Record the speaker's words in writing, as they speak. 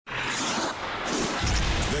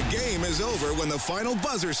game is over when the final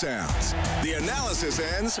buzzer sounds. The analysis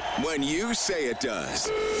ends when you say it does.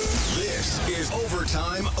 This is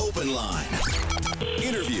Overtime Open Line.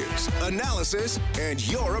 Interviews, analysis, and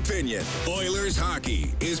your opinion. Oilers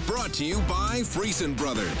hockey is brought to you by Friesen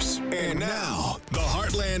Brothers. And now, the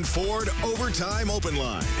Heartland Ford Overtime Open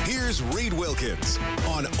Line. Here's Reed Wilkins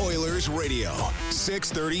on Oilers Radio,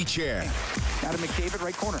 630 CHED. Now to McDavid,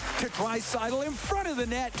 right corner. To Draisaitl in front of the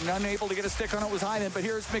net. And unable to get a stick on it was Hyman. But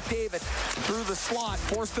here's McDavid through the slot.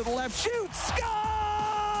 Forced to the left. Shoots! Scores!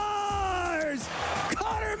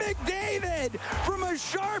 Connor McDavid from a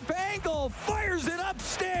sharp angle. Fires it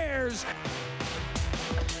upstairs.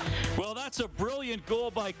 Well, that's a brilliant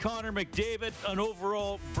goal by Connor McDavid, an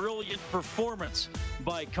overall brilliant performance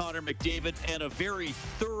by Connor McDavid, and a very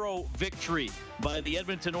thorough victory by the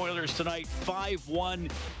Edmonton Oilers tonight, 5-1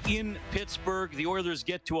 in Pittsburgh. The Oilers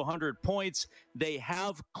get to 100 points. They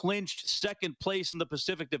have clinched second place in the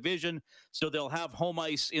Pacific Division, so they'll have home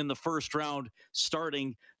ice in the first round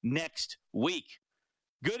starting next week.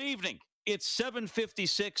 Good evening. It's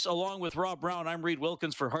 7:56. Along with Rob Brown, I'm Reed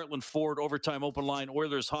Wilkins for Heartland Ford Overtime Open Line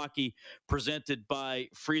Oilers Hockey, presented by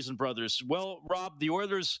Friesen Brothers. Well, Rob, the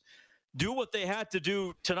Oilers do what they had to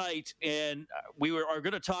do tonight, and we are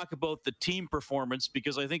going to talk about the team performance,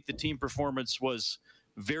 because I think the team performance was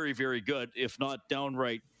very, very good, if not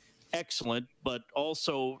downright excellent. But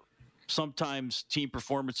also, sometimes team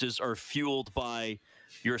performances are fueled by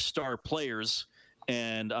your star players.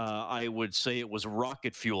 And I would say it was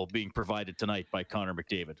rocket fuel being provided tonight by Connor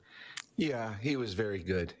McDavid. Yeah, he was very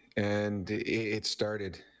good. And it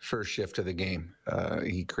started first shift of the game.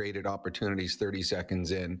 He created opportunities 30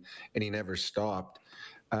 seconds in, and he never stopped.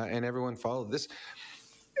 And everyone followed this.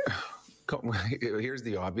 Here's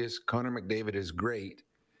the obvious. Connor McDavid is great.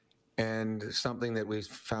 And something that we've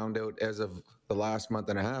found out as of the last month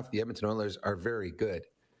and a half, the Edmonton Oilers are very good.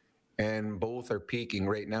 And both are peaking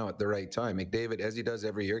right now at the right time. McDavid, as he does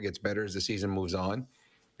every year, gets better as the season moves on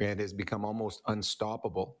and has become almost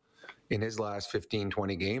unstoppable in his last 15,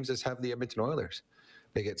 20 games, as have the Edmonton Oilers.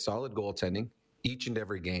 They get solid goaltending each and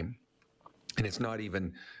every game, and it's not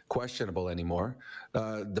even questionable anymore.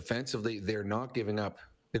 Defensively, they're not giving up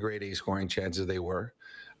the grade A scoring chances they were.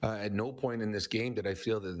 At no point in this game did I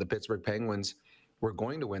feel that the Pittsburgh Penguins were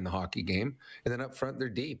going to win the hockey game. And then up front, they're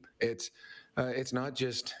deep. It's not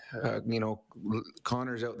just,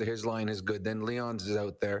 Connor's out there, his line is good, then Leon's is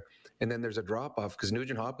out there, and then there's a drop-off because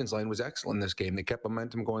Nugent-Hopkins' line was excellent in this game. They kept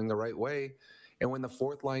momentum going the right way, and when the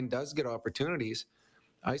fourth line does get opportunities,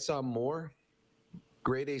 I saw more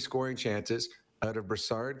grade A scoring chances out of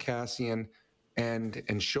Brassard, Kassian,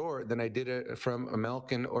 and Shore than I did from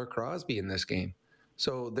Malkin or Crosby in this game.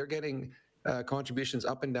 So they're getting contributions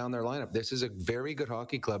up and down their lineup. This is a very good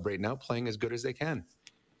hockey club right now, playing as good as they can.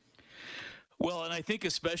 Well, and I think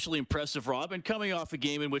especially impressive, Rob, and coming off a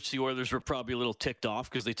game in which the Oilers were probably a little ticked off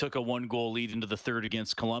because they took a one-goal lead into the third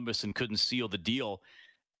against Columbus and couldn't seal the deal.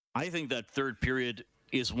 I think that third period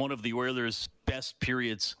is one of the Oilers' best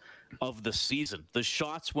periods of the season. The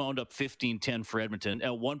shots wound up 15-10 for Edmonton.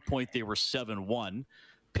 At one point, they were 7-1.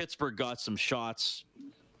 Pittsburgh got some shots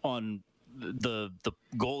on the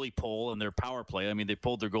goalie pull and their power play. I mean, they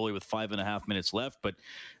pulled their goalie with 5.5 minutes left, but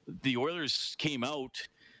the Oilers came out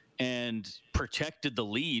and protected the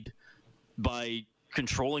lead by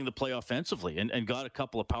controlling the play offensively and got a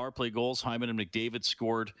couple of power play goals. Hyman and McDavid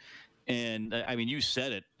scored. And, I mean, you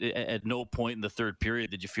said it. At no point in the third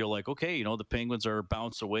period did you feel like, okay, the Penguins are a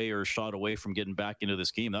bounce away or a shot away from getting back into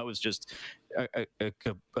this game. That was just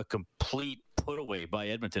a complete put away by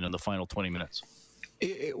Edmonton in the final 20 minutes.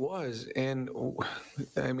 It was, and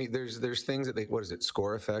I mean, there's things that what is it,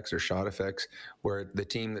 score effects or shot effects, where the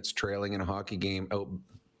team that's trailing in a hockey game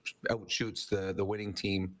outshoots the winning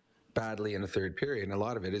team badly in the third period, and a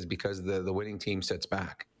lot of it is because the winning team sits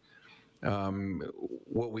back.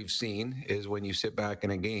 What we've seen is when you sit back in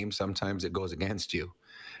a game, sometimes it goes against you.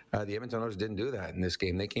 The Edmonton Oilers didn't do that in this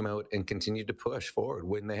game. They came out and continued to push forward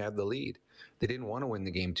when they had the lead. They didn't want to win the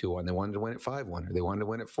game 2-1. They wanted to win it 5-1, or they wanted to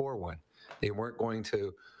win it 4-1. They weren't going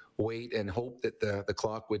to wait and hope that the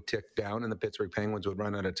clock would tick down and the Pittsburgh Penguins would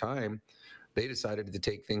run out of time. They decided to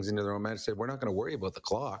take things into their own hands and said, we're not going to worry about the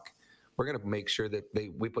clock. We're going to make sure that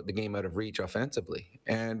we put the game out of reach offensively.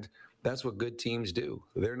 And that's what good teams do.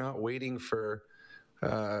 They're not waiting for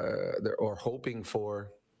or hoping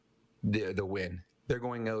for the win. They're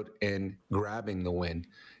going out and grabbing the win.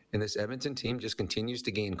 And this Edmonton team just continues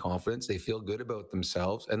to gain confidence. They feel good about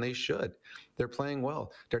themselves, and they should. They're playing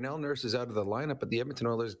well. Darnell Nurse is out of the lineup, but the Edmonton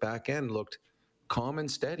Oilers back end looked calm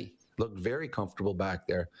and steady, looked very comfortable back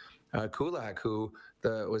there. Kulak, who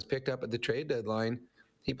was picked up at the trade deadline,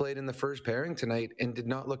 He played in the first pairing tonight and did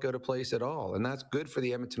not look out of place at all. And that's good for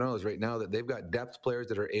the Edmonton Oilers right now, that they've got depth players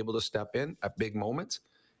that are able to step in at big moments,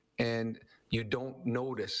 and you don't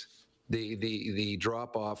notice the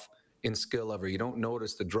drop-off in skill level. You don't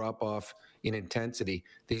notice the drop-off in intensity.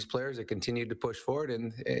 These players have continued to push forward,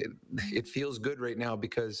 and it feels good right now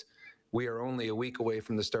because we are only a week away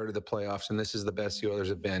from the start of the playoffs, and this is the best the Oilers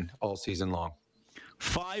have been all season long.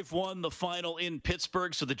 5-1 the final in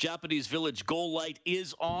Pittsburgh, so the Japanese Village goal light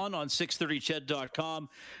is on 630ched.com.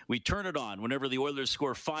 We turn it on whenever the Oilers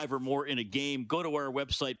score 5 or more in a game. Go to our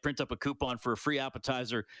website, print up a coupon for a free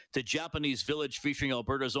appetizer to Japanese Village featuring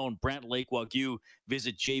Alberta's own Brant Lake Wagyu.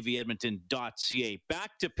 Visit jvedmonton.ca.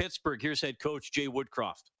 Back to Pittsburgh. Here's head coach Jay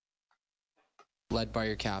Woodcroft. Led by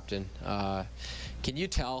your captain. Can you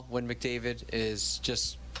tell when McDavid is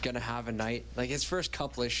just going to have a night? Like his first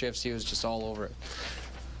couple of shifts, he was just all over it.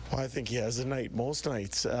 Well, I think he has a night most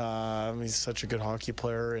nights. He's such a good hockey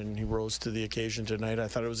player, and he rose to the occasion tonight. I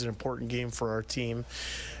thought it was an important game for our team,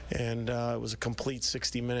 and it was a complete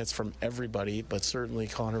 60 minutes from everybody, but certainly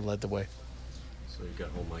Connor led the way. So you've got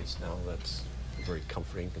home ice now. That's very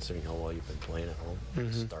comforting considering how well you've been playing at home.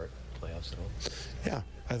 Mm-hmm. Start playoffs at home. Yeah,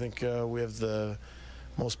 I think we have the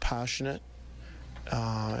most passionate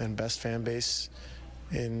and best fan base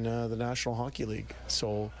in the National Hockey League.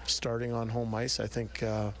 So starting on home ice, I think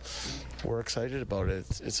we're excited about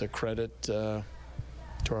it. It's a credit to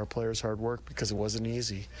our players' hard work because it wasn't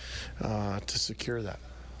easy to secure that.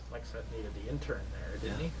 Mike said needed the intern there,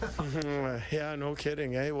 didn't he? Yeah, no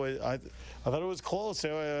kidding. I thought it was close.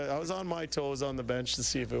 I was on my toes on the bench to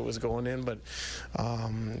see if it was going in, but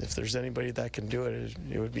if there's anybody that can do it,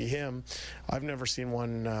 it would be him. I've never seen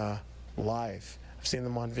one live. I've seen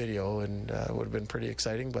them on video, and it would have been pretty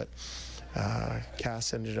exciting, but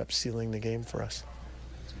Cass ended up sealing the game for us.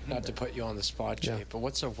 Not to put you on the spot, Jay, but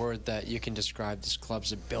what's a word that you can describe this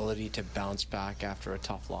club's ability to bounce back after a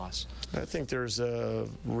tough loss? I think there's a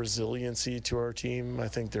resiliency to our team. I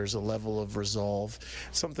think there's a level of resolve,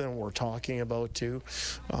 something we're talking about too.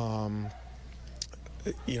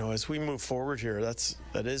 You know, as we move forward here,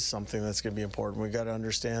 that is something that's going to be important. We've got to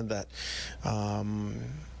understand that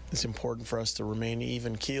it's important for us to remain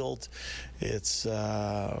even-keeled. It's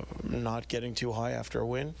not getting too high after a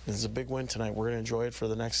win. This is a big win tonight. We're going to enjoy it for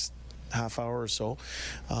the next half hour or so.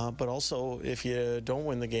 But also, if you don't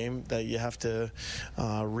win the game, that you have to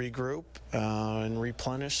regroup and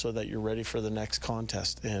replenish so that you're ready for the next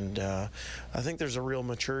contest. And I think there's a real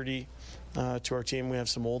maturity to our team. We have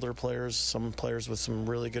some older players, some players with some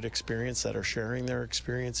really good experience that are sharing their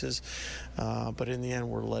experiences. But in the end,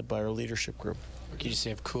 we're led by our leadership group. What can you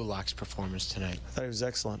say of Kulak's performance tonight? I thought he was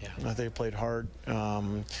excellent. Yeah. I think he played hard.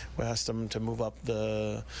 We asked him to move up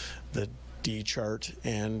the D chart,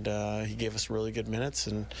 and he gave us really good minutes,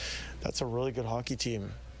 and that's a really good hockey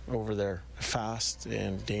team over there. Fast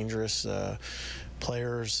and dangerous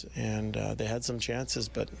players, and they had some chances,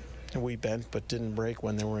 but we bent but didn't break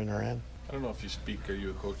when they were in our end. I don't know if you speak, are you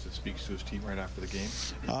a coach that speaks to his team right after the game?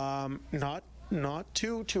 Not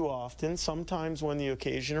too often. Sometimes when the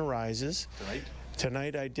occasion arises.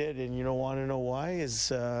 Tonight I did, and you don't want to know why?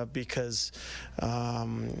 Is because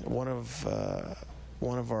one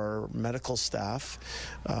of our medical staff,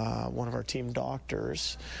 one of our team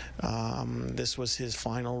doctors, this was his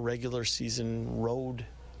final regular season road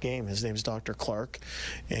game. His name's Dr. Clark,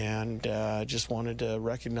 and just wanted to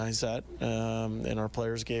recognize that, and our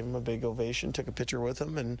players gave him a big ovation, took a picture with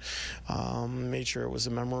him, and made sure it was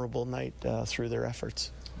a memorable night through their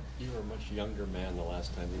efforts. You were a much younger man the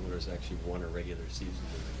last time the Oilers actually won a regular season,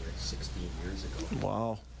 like 16 years ago.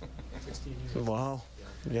 Wow. 16 years. Wow.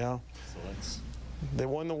 Yeah. So that's... They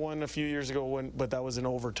won the one a few years ago, but that was in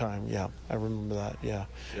overtime. Yeah, I remember that. Yeah.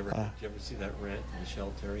 Did you ever see that rant,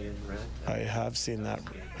 Michel Therrien rant? I have seen that.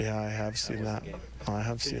 Yeah, I have seen that. I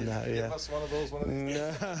have seen that. Yeah. Give us one of those one of these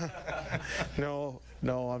days.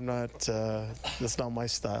 No, I'm not. That's not my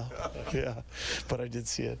style. Yeah, but I did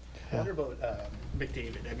see it. I wonder about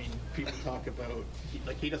McDavid. I mean, people talk about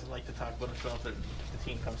he doesn't like to talk about himself, that the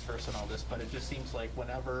team comes first and all this, but it just seems like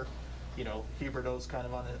whenever Huberdeau's kind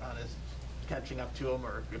of on his catching up to him,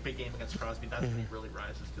 or a big game against Crosby, that's when he really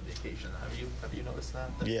rises to the occasion. Have you noticed that?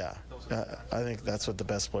 Yeah, I think that's what the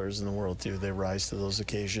best players in the world do. They rise to those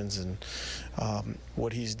occasions, and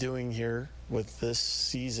what he's doing here with this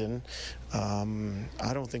season,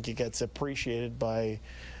 I don't think it gets appreciated by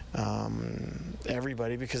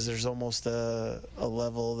everybody, because there's almost a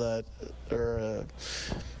level that, or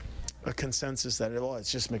a consensus that, oh,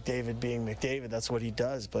 it's just McDavid being McDavid. That's what he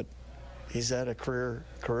does, but he's at a career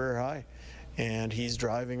high. And he's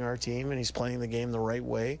driving our team, and he's playing the game the right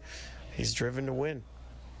way. He's driven to win.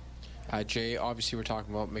 Jay, obviously we're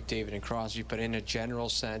talking about McDavid and Crosby, but in a general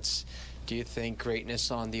sense, do you think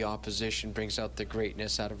greatness on the opposition brings out the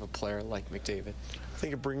greatness out of a player like McDavid? I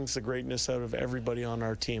think it brings the greatness out of everybody on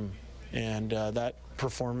our team. And that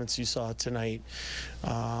performance you saw tonight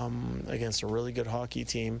against a really good hockey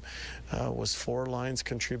team was 4 lines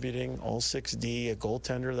contributing, all 6D, a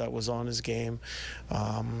goaltender that was on his game.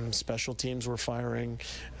 Special teams were firing.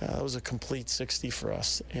 It was a complete 60 for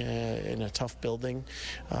us in a tough building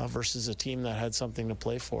versus a team that had something to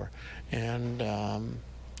play for. And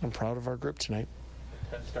I'm proud of our group tonight.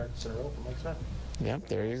 10 starts in a row for Mike Smith. Yeah,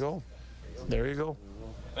 there you go. There you go.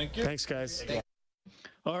 Thank you. Thanks, guys.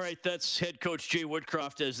 All right, that's head coach Jay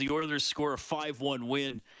Woodcroft as the Oilers score a 5-1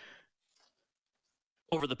 win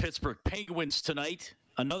over the Pittsburgh Penguins tonight.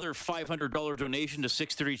 Another $500 donation to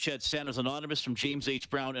 630 Ched Santa's Anonymous from James H.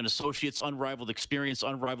 Brown and Associates. Unrivaled experience,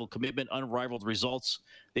 unrivaled commitment, unrivaled results.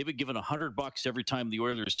 They've been given $100 every time the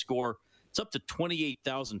Oilers score. It's up to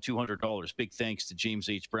 $28,200. Big thanks to James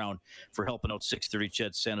H. Brown for helping out 630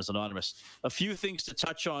 Ched Santa's Anonymous. A few things to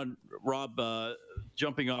touch on, Rob,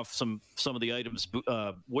 jumping off some of the items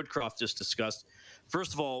Woodcroft just discussed.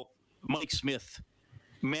 First of all, Mike Smith.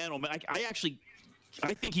 Man, oh man,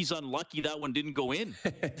 I think he's unlucky that one didn't go in.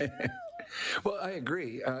 Well, I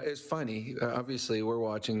agree. It's funny. Obviously, we're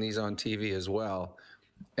watching these on TV as well.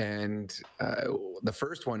 And the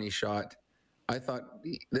first one he shot, I thought,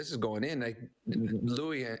 this is going in.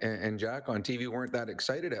 Louis and Jack on TV weren't that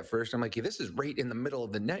excited at first. I'm like, this is right in the middle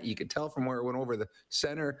of the net. You could tell from where it went over the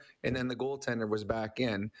center, and then the goaltender was back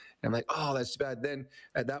in. And I'm like, oh, that's bad. Then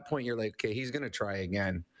at that point, you're like, okay, he's going to try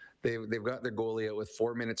again. They've got their goalie out with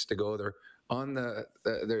 4 minutes to go. They're on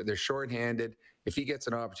they're shorthanded. If he gets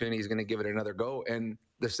an opportunity, he's going to give it another go. And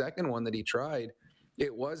the second one that he tried,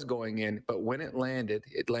 it was going in, but when it landed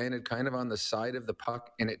kind of on the side of the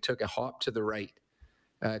puck, and it took a hop to the right.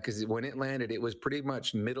 Because when it landed, it was pretty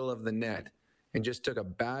much middle of the net and just took a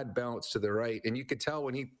bad bounce to the right. And you could tell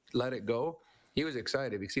when he let it go, he was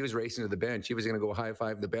excited because he was racing to the bench. He was going to go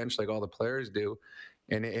high-five the bench like all the players do,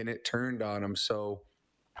 and it turned on him. So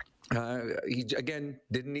he, again,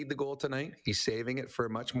 didn't need the goal tonight. He's saving it for a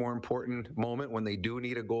much more important moment when they do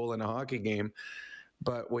need a goal in a hockey game.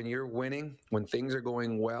 But when you're winning, when things are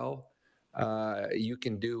going well, you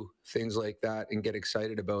can do things like that and get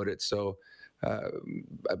excited about it. So,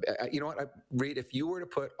 you know what, Reed, if you were to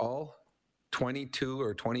put all 22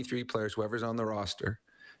 or 23 players, whoever's on the roster,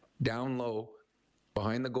 down low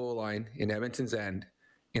behind the goal line in Edmonton's end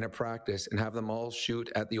in a practice and have them all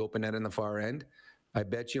shoot at the open net in the far end, I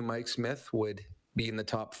bet you Mike Smith would be in the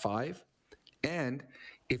top 5. And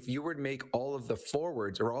if you were to make all of the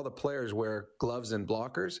forwards or all the players wear gloves and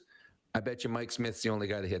blockers, I bet you Mike Smith's the only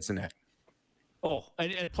guy that hits the net. Oh,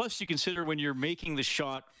 and plus you consider when you're making the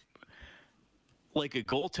shot like a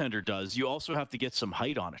goaltender does, you also have to get some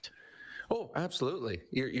height on it. Oh, absolutely.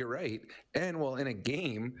 You're right. And, well, in a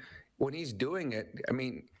game, when he's doing it, I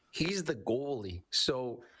mean, he's the goalie.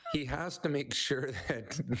 So he has to make sure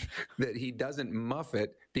that he doesn't muff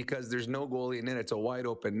it because there's no goalie and then it's a wide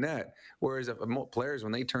open net. Whereas if players,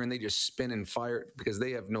 when they turn, they just spin and fire because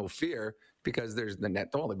they have no fear because there's the net.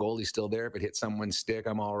 Oh, the goalie's still there. If it hits someone's stick,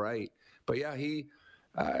 I'm all right. But yeah,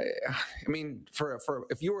 I mean, for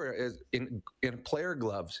if you were in player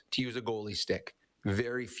gloves to use a goalie stick,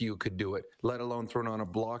 very few could do it, let alone throwing on a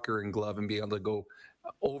blocker and glove and be able to go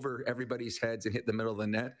over everybody's heads and hit the middle of the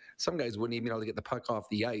net. Some guys wouldn't even be able to get the puck off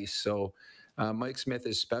the ice. So Mike Smith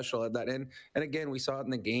is special at that. And again, we saw it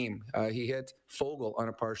in the game. He hit Fogle on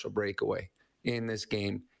a partial breakaway in this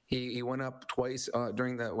game. He went up twice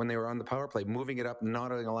when they were on the power play, moving it up,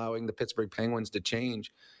 not allowing the Pittsburgh Penguins to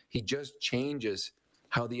change. He just changes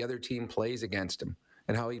how the other team plays against him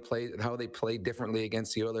and how they play differently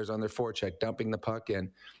against the Oilers on their forecheck, dumping the puck in.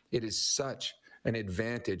 It is such an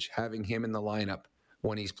advantage having him in the lineup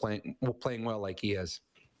when he's playing well like he is.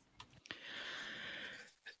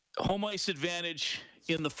 Home ice advantage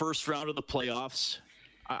in the first round of the playoffs.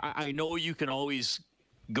 I know you can always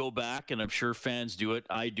go back, and I'm sure fans do it.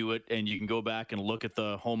 I do it, and you can go back and look at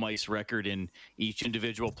the home ice record in each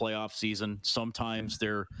individual playoff season. Sometimes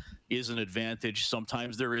there is an advantage.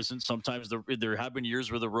 Sometimes there isn't. Sometimes there have been years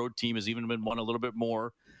where the road team has even been won a little bit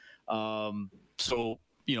more. So,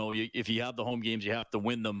 you know, if you have the home games, you have to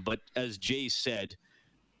win them. But as Jay said,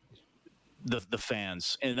 the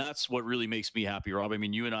fans, and that's what really makes me happy, Rob. I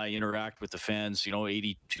mean, you and I interact with the fans,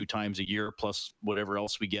 82 times a year plus whatever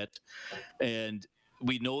else we get, and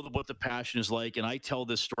we know what the passion is like. And I tell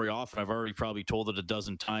this story often. I've already probably told it a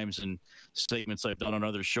dozen times in statements I've done on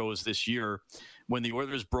other shows this year. When the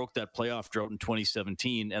Oilers broke that playoff drought in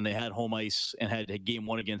 2017 and they had home ice and had game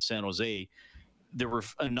 1 against San Jose, there were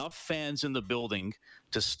enough fans in the building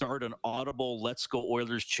to start an audible "Let's Go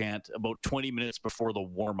Oilers" chant about 20 minutes before the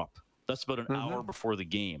warm-up. That's about an hour before the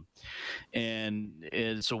game. And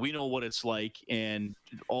so we know what it's like. And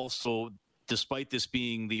also, despite this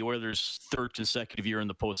being the Oilers' third consecutive year in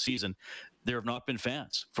the postseason, there have not been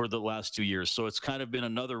fans for the last 2 years. So it's kind of been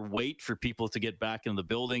another wait for people to get back in the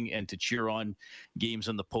building and to cheer on games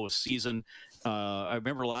in the postseason. I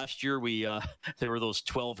remember last year there were those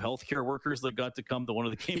 12 healthcare workers that got to come to one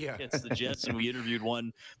of the games against the Jets, and we interviewed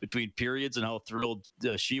one between periods and how thrilled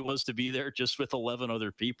she was to be there just with 11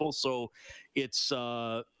 other people. So it's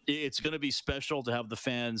going to be special to have the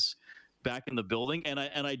fans back in the building. And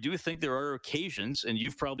I do think there are occasions, and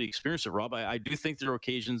you've probably experienced it, Rob, I do think there are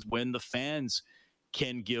occasions when the fans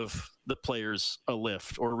can give the players a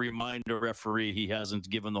lift or remind a referee he hasn't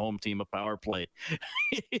given the home team a power play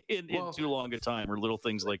in too long a time, or little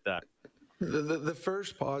things like that. The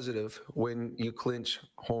first positive when you clinch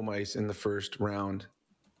home ice in the first round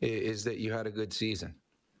is that you had a good season.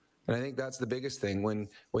 And I think that's the biggest thing. When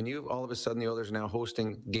you all of a sudden the Oilers are now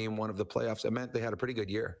hosting game one of the playoffs, it meant they had a pretty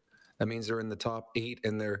good year. That means they're in the top 8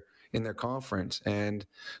 in their conference. And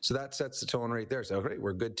so that sets the tone right there. So, okay, we're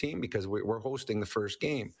a good team because we're hosting the first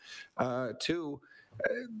game. Two,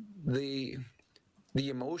 the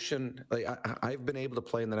emotion, like I've been able to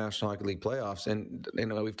play in the National Hockey League playoffs, and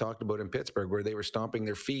we've talked about in Pittsburgh where they were stomping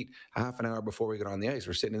their feet half an hour before we got on the ice.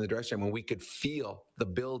 We're sitting in the dressing room and we could feel the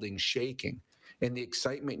building shaking and the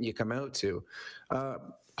excitement you come out to.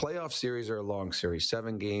 Playoff series are a long series,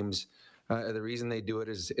 7 games. The reason they do it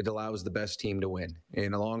is it allows the best team to win.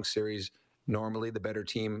 In a long series, normally the better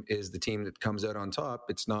team is the team that comes out on top.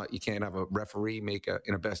 It's not, you can't have a referee make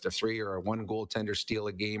in a best of 3 or a one goaltender steal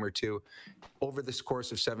a game or two. Over this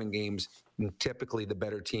course of 7 games, typically the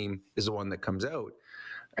better team is the one that comes out.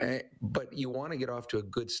 But you want to get off to a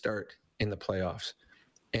good start in the playoffs.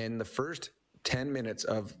 And the first 10 minutes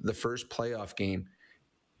of the first playoff game,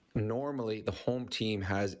 normally the home team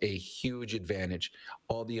has a huge advantage.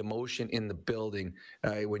 All the emotion in the building.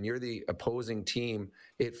 When you're the opposing team,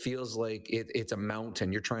 it feels like it's a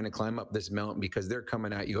mountain. You're trying to climb up this mountain because they're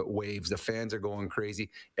coming at you at waves. The fans are going crazy.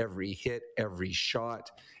 Every hit, every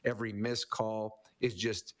shot, every missed call is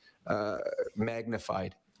just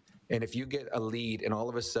magnified. And if you get a lead and all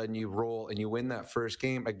of a sudden you roll and you win that first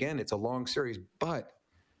game, again, it's a long series, but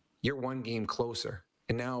you're one game closer.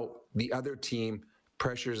 And now the other team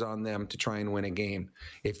pressures on them to try and win a game.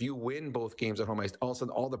 If you win both games at home ice, all of a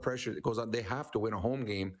sudden all the pressure that goes on, they have to win a home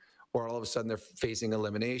game or all of a sudden they're facing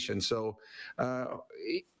elimination. So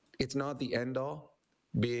it's not the end all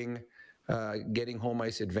being getting home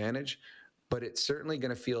ice advantage, but it's certainly going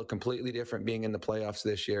to feel completely different being in the playoffs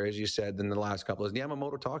this year, as you said, than the last couple. As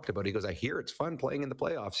Yamamoto talked about, he goes, I hear it's fun playing in the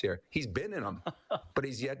playoffs here. He's been in them, but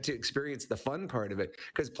he's yet to experience the fun part of it,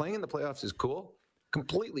 because playing in the playoffs is cool.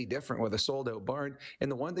 Completely different with a sold-out barn. And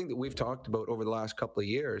the one thing that we've talked about over the last couple of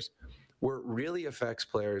years where it really affects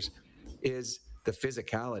players is the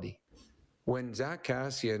physicality. When Zach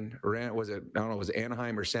Kassian ran, was it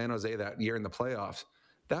Anaheim or San Jose that year in the playoffs,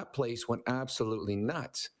 that place went absolutely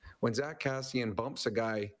nuts. When Zach Kassian bumps a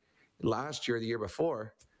guy last year, the year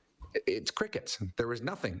before, it's crickets. There was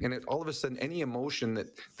nothing. And all of a sudden, any emotion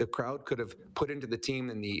that the crowd could have put into the team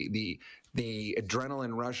and the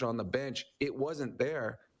adrenaline rush on the bench, it wasn't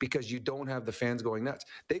there because you don't have the fans going nuts.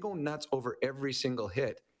 They go nuts over every single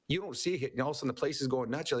hit. You don't see a hit, and all of a sudden the place is going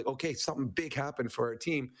nuts. You're like, okay, something big happened for our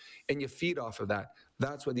team, and you feed off of that.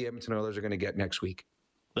 That's what the Edmonton Oilers are going to get next week.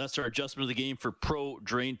 That's our adjustment of the game for Pro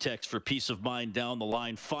Drain Text for peace of mind down the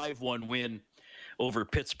line. 5-1 win over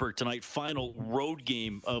Pittsburgh tonight. Final road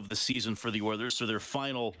game of the season for the Oilers. So their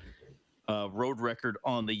final road record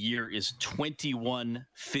on the year is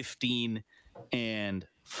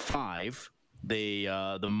 21-15-5. They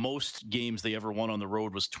the most games they ever won on the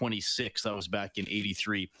road was 26. That was back in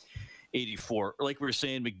 83-84. Like we were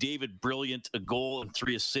saying, McDavid, brilliant, a goal and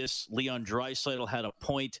 3 assists. Leon Draisaitl had a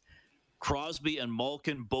point. Crosby and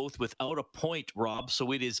Malkin both without a point, Rob.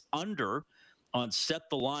 So it is under on Set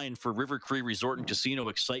the Line for River Cree Resort and Casino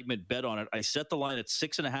Excitement. Bet on it. I set the line at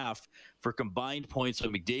 6.5 for combined points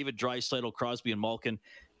on McDavid, Draisaitl, Crosby, and Malkin.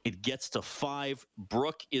 It gets to 5.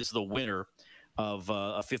 Brooke is the winner of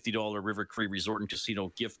a $50 River Cree Resort and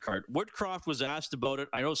Casino gift card. Woodcroft was asked about it.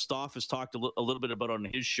 I know Stoff has talked a little bit about it on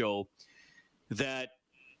his show, that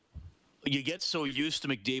you get so used to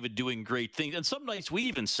McDavid doing great things. And some nights we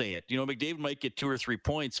even say it. McDavid might get 2 or 3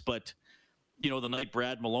 points, but the night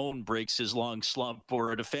Brad Malone breaks his long slump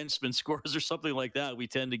or a defenseman scores or something like that, we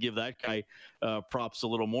tend to give that guy props a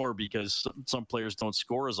little more because some players don't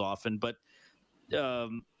score as often. But,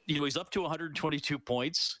 he's up to 122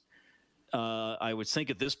 points. I would think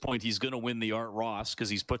at this point he's going to win the Art Ross because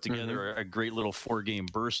he's put together a great little 4-game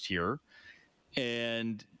burst here.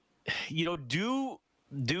 And, do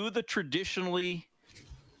the traditionally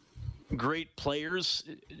great players,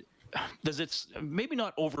 does it, maybe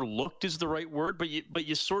not overlooked is the right word, but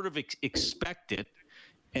you sort of expect it.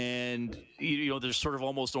 And, they're sort of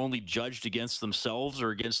almost only judged against themselves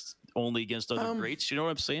or against other greats. You know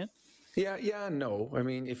what I'm saying? Yeah, no. I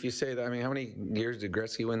mean, if you say that, I mean, how many years did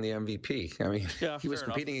Gretzky win the MVP? I mean, he was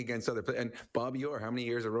competing against other players. And Bobby Orr, how many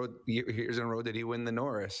years in a row did he win the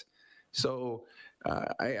Norris? So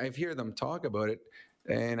I've heard them talk about it,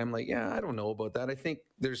 and I'm like, yeah, I don't know about that. I think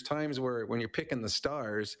there's times where when you're picking the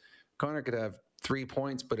stars, Connor could have 3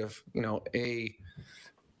 points, but if,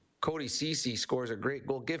 Cody Ceci scores a great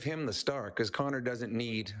goal, give him the star, because Connor doesn't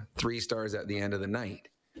need 3 stars at the end of the night.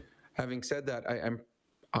 Having said that,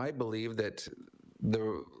 I believe that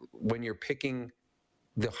when you're picking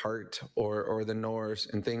the Hart or the Norris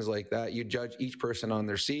and things like that, you judge each person on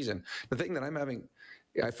their season. The thing that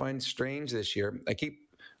I find strange this year, I keep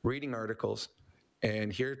reading articles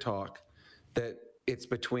and hear talk that it's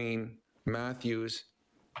between Matthews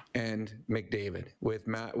and McDavid, with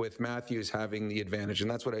Matthews having the advantage. And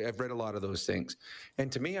that's what I've read a lot of those things. And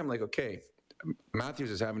to me, I'm like, okay, Matthews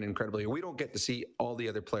is having an incredible year. We don't get to see all the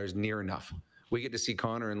other players near enough. We get to see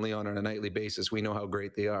Connor and Leon on a nightly basis. We know how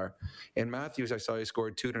great they are. And Matthews, I saw he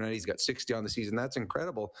scored 2 tonight. He's got 60 on the season. That's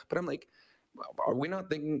incredible. But I'm like, are we not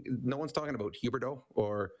thinking, no one's talking about Huberdeau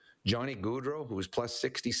or Johnny Gaudreau, who was plus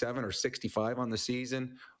 67 or 65 on the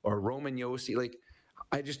season, or Roman Josi. Like,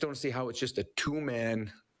 I just don't see how it's just a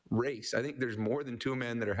 2-man race. I think there's more than 2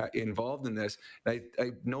 men that are involved in this. I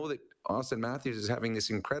know that Austin Matthews is having this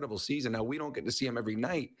incredible season. Now, we don't get to see him every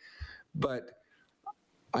night, but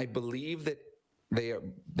I believe that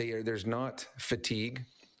there's not fatigue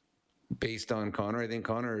based on Connor. I think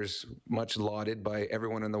Connor is much lauded by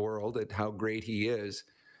everyone in the world at how great he is.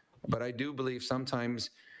 But I do believe sometimes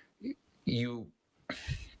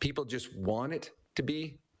people just want it to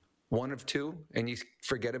be one of 2, and you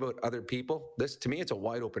forget about other people. This, to me, it's a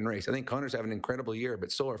wide open race. I think Connor's having an incredible year,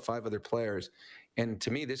 but so are 5 other players. And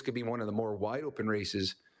to me, this could be one of the more wide open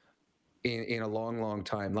races in a long, long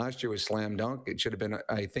time. Last year was slam dunk. It should have been,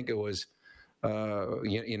 I think it was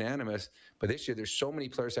unanimous. But this year, there's so many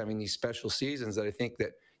players having these special seasons that I think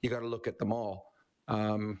that you got to look at them all. I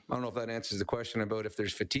don't know if that answers the question about if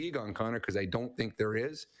there's fatigue on Connor, because I don't think there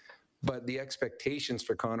is. But the expectations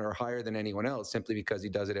for Connor are higher than anyone else simply because he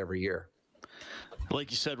does it every year. Like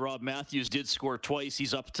you said, Rob, Matthews did score twice.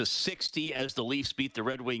 He's up to 60 as the Leafs beat the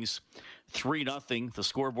Red Wings 3-0. The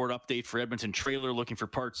scoreboard update for Edmonton Trailer. Looking for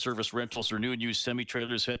parts, service, rentals, or new and used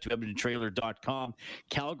semi-trailers, head to edmontontrailer.com.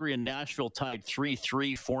 Calgary and Nashville tied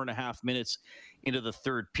 3-3, 4.5 minutes into the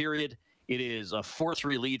third period. It is a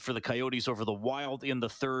 4-3 lead for the Coyotes over the Wild in the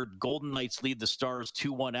third. Golden Knights lead the Stars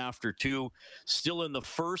 2-1 after 2. Still in the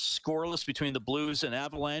first, scoreless between the Blues and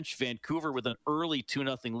Avalanche. Vancouver with an early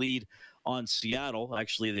 2-0 lead on Seattle.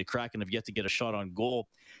 Actually, the Kraken have yet to get a shot on goal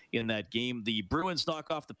in that game. The Bruins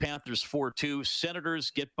knock off the Panthers 4-2.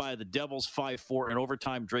 Senators get by the Devils 5-4 in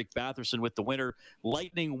overtime. Drake Batherson with the winner.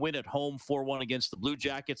 Lightning win at home 4-1 against the Blue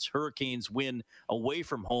Jackets. Hurricanes win away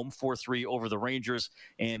from home 4-3 over the Rangers.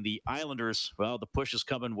 And the Islanders, well, the push is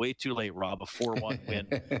coming way too late, Rob. A 4-1 win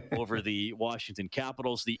over the Washington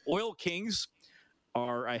Capitals. The Oil Kings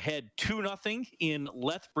are ahead 2-0 in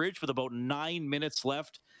Lethbridge with about 9 minutes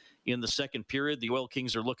left in the second period. The Oil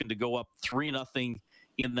Kings are looking to go up 3-0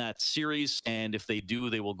 in that series, and if they do,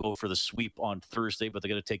 they will go for the sweep on Thursday, but they're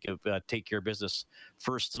going to take care of business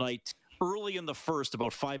first tonight. Early in the first,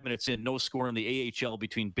 about 5 minutes in, no score in the AHL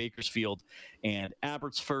between Bakersfield and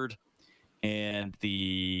Abbotsford. And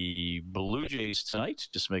the Blue Jays tonight,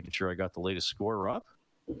 just making sure I got the latest score, Rob.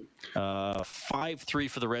 5-3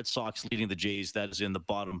 for the Red Sox, leading the Jays. That is in the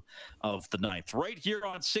bottom of the ninth. Right here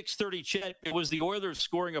on 630 Chet, it was the Oilers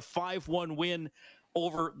scoring a 5-1 win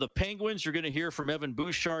over the Penguins. You're going to hear from Evan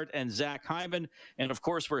Bouchard and Zach Hyman. And, of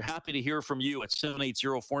course, we're happy to hear from you at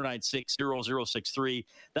 780-496-0063.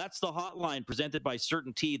 That's the hotline presented by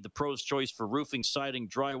CertainTeed, the pro's choice for roofing, siding,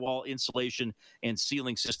 drywall, insulation, and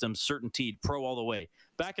ceiling systems. CertainTeed, pro all the way.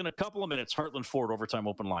 Back in a couple of minutes, Heartland Ford Overtime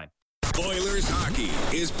Open Line. Oilers Hockey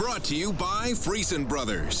is brought to you by Friesen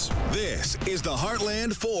Brothers. This is the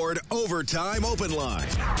Heartland Ford Overtime Open Line.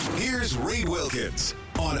 Here's Reed Wilkins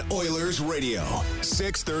on Oilers Radio,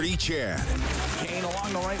 630 Chad. Kane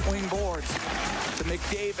along the right wing boards to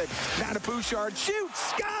McDavid. Now to Bouchard. Shoots.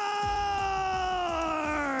 Scores!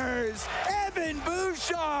 Evan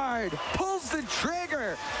Bouchard pulls the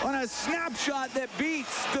trigger on a snapshot that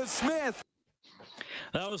beats DeSmith.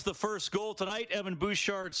 That was the first goal tonight, Evan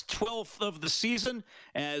Bouchard's 12th of the season,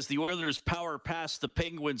 as the Oilers power past the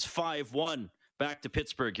Penguins 5-1. Back to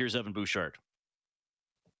Pittsburgh. Here's Evan Bouchard.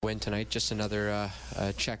 Win tonight, just another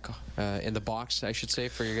check in the box, I should say,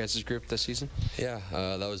 for your guys' group this season. Yeah,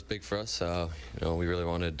 that was big for us. We really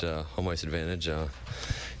wanted home ice advantage. I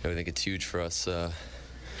think it's huge for us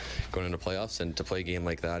going into playoffs, and to play a game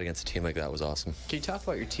like that against a team like that was awesome. Can you talk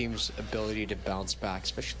about your team's ability to bounce back,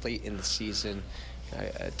 especially late in the season?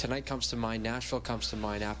 Tonight comes to mind, Nashville comes to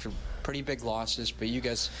mind after pretty big losses, but you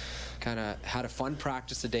guys kind of had a fun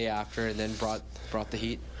practice the day after and then brought the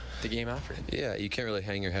heat the game after. Yeah, you can't really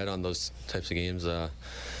hang your head on those types of games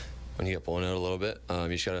when you get blown out a little bit. You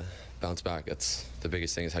just got to bounce back. That's the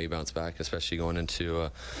biggest thing, is how you bounce back, especially going into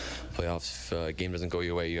playoffs. If a game doesn't go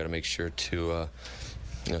your way, you got to make sure to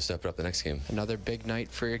step it up the next game. Another big night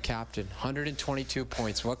for your captain. 122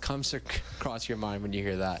 points. What comes across your mind when you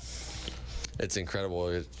hear that? It's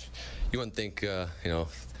incredible. You wouldn't think,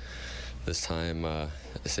 this time, at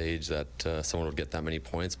this age, that someone would get that many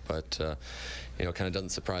points, but kind of doesn't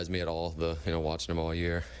surprise me at all. Watching him all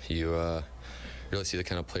year, you really see the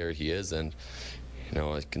kind of player he is, and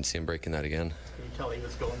I can see him breaking that again. Can you tell he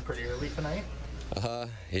was going pretty early tonight?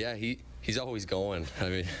 Yeah, he's always going. I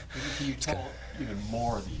mean, can you tell even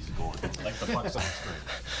more that he's going, like the puck's on the string?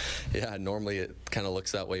 Yeah, normally it kind of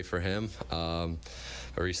looks that way for him.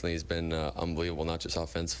 But recently he's been unbelievable, not just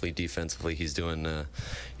offensively, defensively. He's doing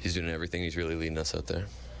everything. He's really leading us out there.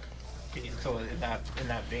 So in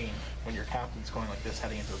that vein, when your captain's going like this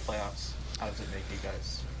heading into the playoffs, how does it make you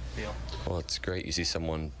guys feel? Well, it's great. You see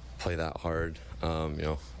someone play that hard.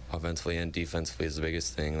 Offensively and defensively is the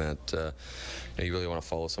biggest thing that you really want to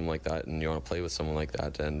follow someone like that, and you want to play with someone like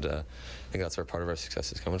that. And I think that's where part of our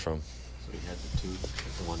success is coming from. So you had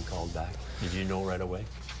the one called back. Did you know right away?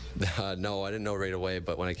 No, I didn't know right away,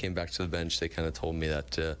 but when I came back to the bench, they kind of told me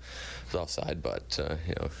that it was offside, but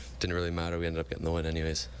didn't really matter. We ended up getting the win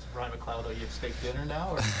anyways. Ryan McLeod, you have steak dinner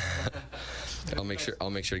now? Or? I'll make sure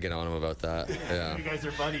to get on him about that. Yeah. You guys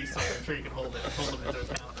are buddies, so I'm sure you can hold him into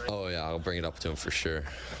account, right? Oh yeah, I'll bring it up to him for sure. It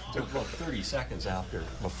took about 30 seconds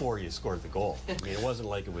before you scored the goal. I mean, it wasn't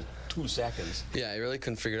like it was 2 seconds. Yeah, I really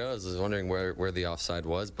couldn't figure it out. I was wondering where the offside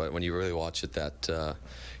was, but when you really watch it, that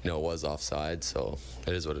it was offside. So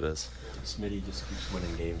it is what it is. Smitty just keeps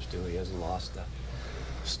winning games too. He hasn't lost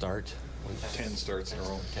a start. 10 starts in a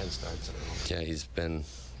row. 10 starts in a row. Yeah, he's been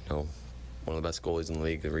one of the best goalies in the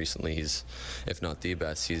league recently. He's, if not the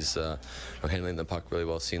best, he's handling the puck really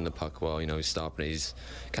well, seeing the puck well. He's stopping it. He's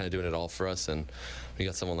kind of doing it all for us, and when you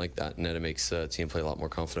got someone like that, and then it makes the team play a lot more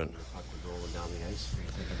confident. The puck was rolling down the ice. Are you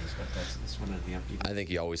thinking he's got this one at the empty? I think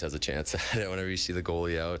he always has a chance at it. Whenever you see the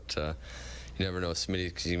goalie out, you never know, Smitty,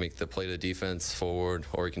 because you make the play to defense forward,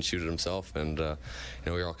 or he can shoot it himself, and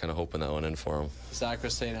we were all kind of hoping that one in for him. Zach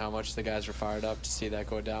was saying how much the guys were fired up to see that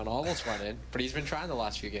go down. Almost went in, but he's been trying the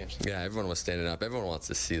last few games. Yeah, everyone was standing up. Everyone wants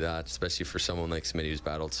to see that, especially for someone like Smitty who's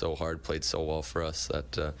battled so hard, played so well for us,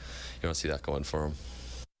 that you want to see that going for him.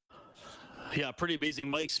 Yeah, pretty amazing.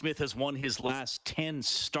 Mike Smith has won his last 10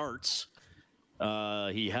 starts.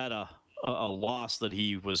 He had a loss that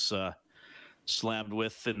he was slammed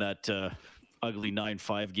with in that ugly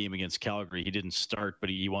 9-5 game against Calgary. He didn't start,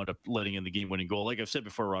 but he wound up letting in the game-winning goal. Like I've said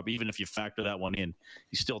before, Rob, even if you factor that one in,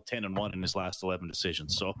 he's still 10-1 in his last 11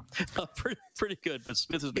 decisions. So pretty good. But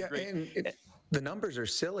Smith has been great. And the numbers are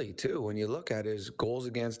silly too. When you look at his goals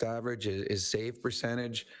against average, his save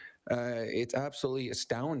percentage, it's absolutely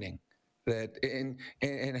astounding. That and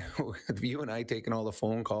you and I taking all the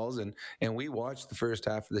phone calls and we watched the first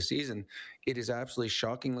half of the season. It is absolutely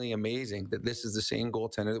shockingly amazing that this is the same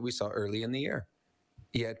goaltender that we saw early in the year.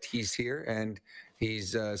 Yet he's here and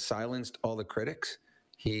he's silenced all the critics.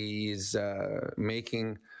 He's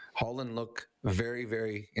making Holland look very,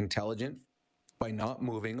 very intelligent by not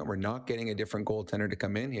moving or not getting a different goaltender to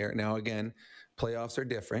come in here. Now again, playoffs are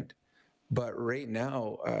different, but right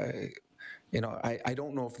now. I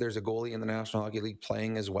don't know if there's a goalie in the National Hockey League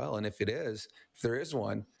playing as well. And if there is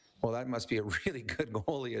one, well, that must be a really good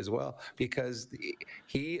goalie as well, because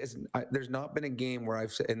there's not been a game where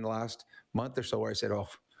I've said in the last month or so where I said, oh,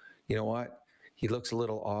 you know what? He looks a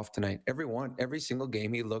little off tonight. Every single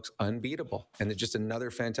game, he looks unbeatable. And it's just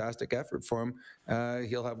another fantastic effort for him.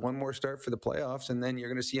 He'll have one more start for the playoffs, and then you're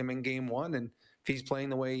going to see him in game one. And if he's playing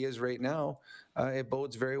the way he is right now, it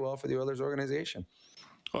bodes very well for the Oilers organization.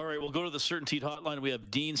 All right, we'll go to the Certainty Hotline. We have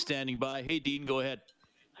Dean standing by. Hey, Dean, go ahead.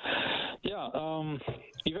 Yeah,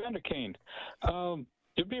 Evander Kane.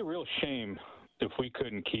 It'd be a real shame if we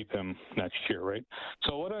couldn't keep him next year, right?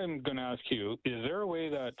 So what I'm going to ask you, is there a way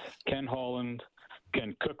that Ken Holland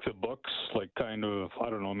can cook the books, like kind of, I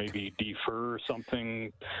don't know, maybe defer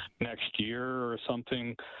something next year or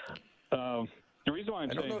something. The reason why I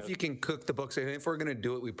don't know if you can cook the books. If we're going to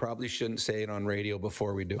do it, we probably shouldn't say it on radio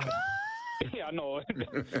before we do it. Yeah, no,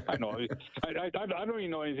 I know. I don't even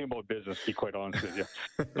know anything about business, to be quite honest with you.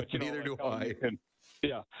 But, Neither do I.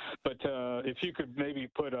 Yeah, but if you could maybe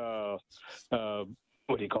put a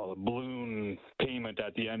what do you call it, balloon payment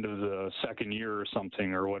at the end of the second year or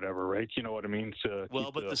something or whatever, right? You know what I mean?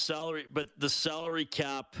 The salary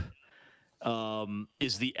cap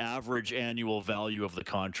is the average annual value of the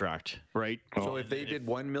contract, right? So if they did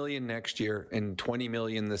 $1 million next year and $20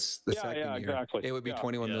 million the second year, exactly. it would be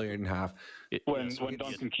 $21 million and a half. When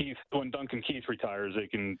Duncan Keith retires, they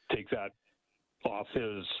can take that off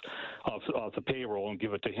the payroll and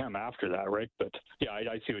give it to him after that, right? But yeah,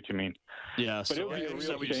 I see what you mean. Yeah, but it would be a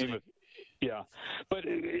real shame. Yeah, but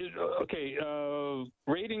okay.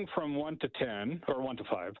 Rating from 1 to 10 or 1 to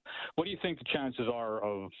 5. What do you think the chances are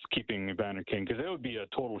of keeping Evander Kane? Because it would be a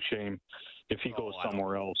total shame if he goes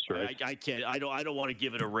somewhere else, right? I can't. I don't want to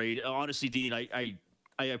give it a rate. Honestly, Dean, I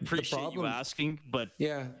appreciate you asking, but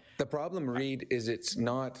yeah, the problem, Reed, is it's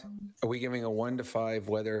not. Are we giving a 1 to 5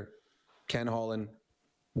 whether Ken Holland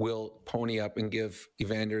will pony up and give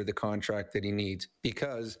Evander the contract that he needs?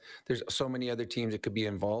 Because there's so many other teams that could be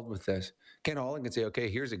involved with this. Ken Holland can say, okay,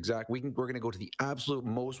 here's we're going to go to the absolute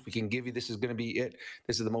most we can give you. This is going to be it.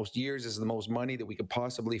 This is the most years. This is the most money that we could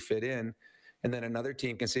possibly fit in. And then another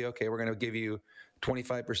team can say, okay, we're going to give you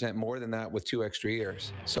 25% more than that with 2 extra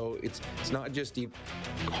years. So it's not just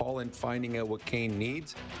Holland finding out what Kane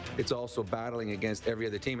needs. It's also battling against every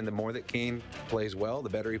other team. And the more that Kane plays well, the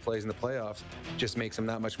better he plays in the playoffs, just makes him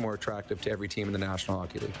that much more attractive to every team in the National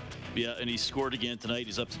Hockey League. Yeah, and he scored again tonight.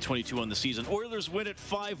 He's up to 22 on the season. Oilers win it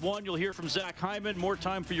 5-1. You'll hear from Zach Hyman. More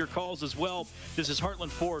time for your calls as well. This is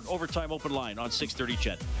Heartland Ford Overtime Open Line on 630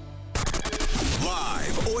 CHED.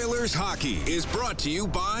 Live Oilers hockey is brought to you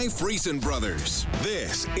by Friesen Brothers.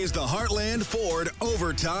 This is the Heartland Ford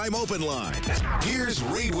Overtime Open Line. Here's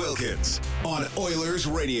Reed Wilkins on Oilers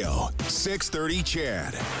Radio, 630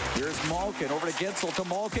 CHED. Here's Malkin over to Gensel to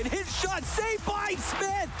Malkin. His shot saved by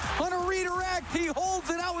Smith on a redirect. He holds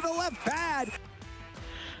it out with the left pad.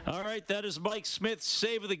 All right, that is Mike Smith's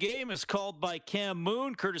save of the game. It's called by Cam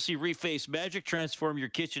Moon, courtesy Reface Magic. Transform your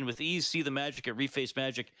kitchen with ease. See the magic at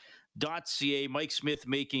refacemagic.ca. Mike Smith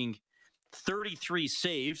making 33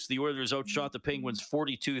 saves. The Oilers outshot the Penguins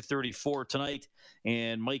 42-34 tonight,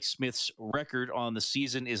 and Mike Smith's record on the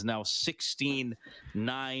season is now 16-9-2.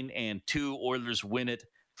 Oilers win it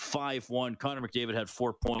 5-1. Connor McDavid had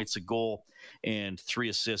 4 points, a goal, and 3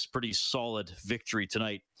 assists. Pretty solid victory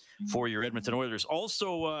tonight for your Edmonton Oilers.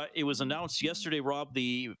 Also, it was announced yesterday, Rob,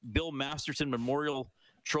 the Bill Masterton Memorial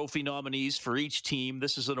Trophy nominees for each team.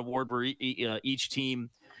 This is an award where each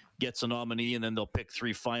team gets a nominee, and then they'll pick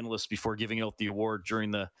 3 finalists before giving out the award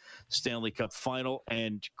during the Stanley Cup final.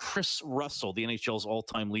 And Chris Russell, the NHL's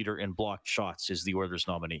all-time leader in blocked shots, is the Oilers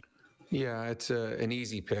nominee. Yeah, it's an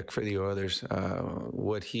easy pick for the Oilers.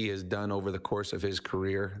 What he has done over the course of his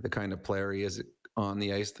career, the kind of player he is on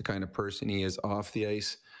the ice, the kind of person he is off the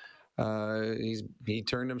ice. He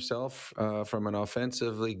turned himself from an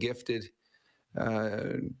offensively gifted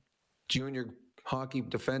junior hockey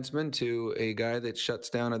defenseman to a guy that shuts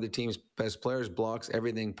down other teams' best players, blocks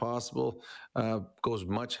everything possible, goes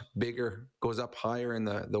much bigger, goes up higher in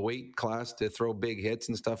the weight class to throw big hits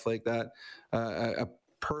and stuff like that. A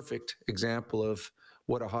perfect example of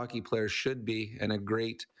what a hockey player should be, and a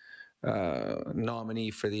great nominee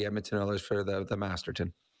for the Edmonton Oilers for the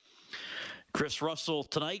Masterton. Chris Russell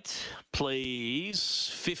tonight plays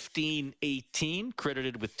 15-18,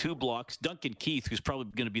 credited with 2 blocks. Duncan Keith, who's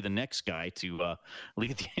probably going to be the next guy to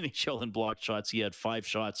lead the NHL in blocked shots, he had 5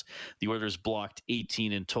 shots. The Oilers blocked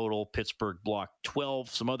 18 in total. Pittsburgh blocked 12.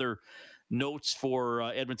 Some other notes for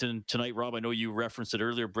Edmonton tonight, Rob. I know you referenced it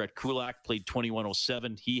earlier. Brett Kulak played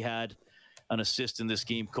 21:07. He had an assist in this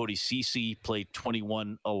game. Cody Ceci played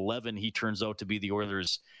 21:11. He turns out to be the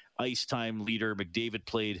Oilers' ice time leader. McDavid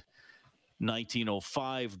played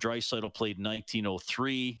 19:05. Draisaitl played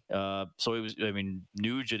 19:03. So it was,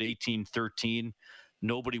 Nuge at 18:13.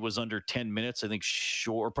 Nobody was under 10 minutes. I think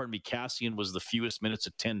Cassian was the fewest minutes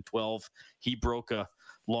at 10:12. He broke a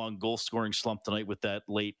long goal scoring slump tonight with that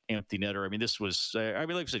late empty netter. This was, like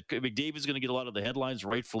I said, McDavid's going to get a lot of the headlines,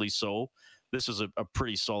 rightfully so. This was a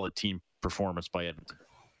pretty solid team performance by Edmonton.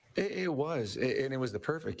 It was, and it was the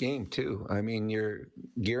perfect game too. You're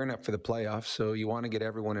gearing up for the playoffs, so you want to get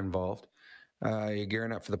everyone involved. You're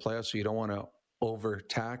gearing up for the playoffs, so you don't want to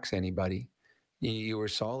overtax anybody. You were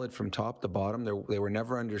solid from top to bottom. They were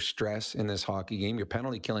never under stress in this hockey game. Your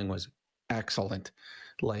penalty killing was excellent.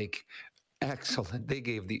 Like, excellent. They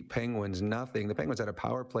gave the Penguins nothing. The Penguins had a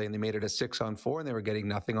power play, and they made it a 6-on-4, and they were getting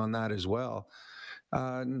nothing on that as well.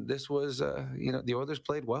 This was, the Oilers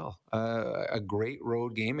played well. A great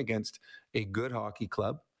road game against a good hockey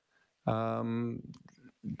club.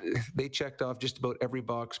 They checked off just about every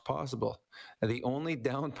box possible. The only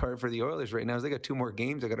down part for the Oilers right now is they got 2 more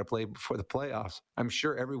games they got to play before the playoffs. I'm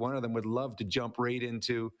sure every one of them would love to jump right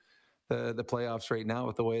into the playoffs right now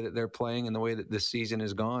with the way that they're playing and the way that this season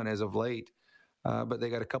has gone as of late. But they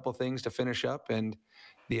got a couple things to finish up, and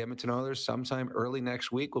the Edmonton Oilers sometime early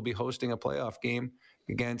next week will be hosting a playoff game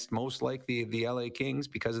against most likely the LA Kings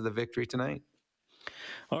because of the victory tonight.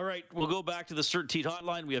 All right, we'll go back to the CertainTeed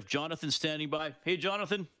hotline. We have Jonathan standing by. Hey,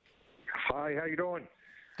 Jonathan. Hi, how you doing?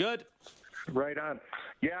 Good. Right on.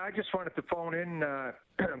 Yeah, I just wanted to phone in. A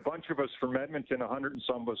bunch of us from Edmonton, 100 and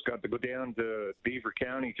some of us, got to go down to Beaver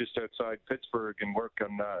County, just outside Pittsburgh, and work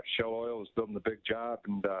on Shell Oil was building a big job.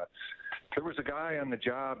 And there was a guy on the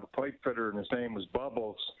job, a pipe fitter, and his name was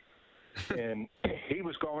Bubbles. And he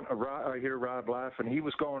was going. I hear Rob laughing. He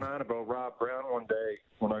was going on about Rob Brown one day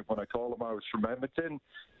when I told him I was from Edmonton,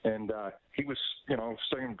 and he was,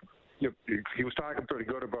 saying he was talking pretty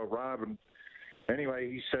good about Rob. And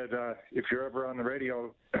anyway, he said if you're ever on the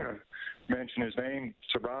radio, mention his name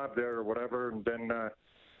to Rob there or whatever. And then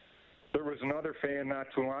there was another fan not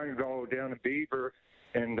too long ago down in Beaver,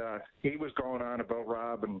 and he was going on about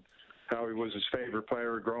Rob and how he was his favorite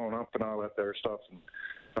player growing up and all that there stuff. And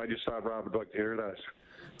I just thought Rob would like to hear that.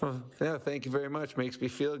 Well, yeah, thank you very much. Makes me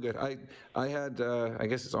feel good. I had, I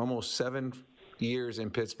guess it's almost 7 years in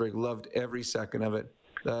Pittsburgh. Loved every second of it.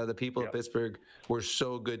 The people of Pittsburgh were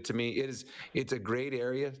so good to me. It's a great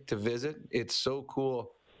area to visit. It's so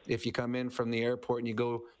cool if you come in from the airport and you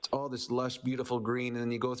go, it's all this lush, beautiful green, and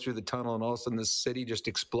then you go through the tunnel and all of a sudden the city just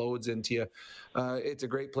explodes into you. It's a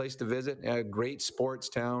great place to visit, a great sports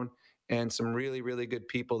town, and some really, really good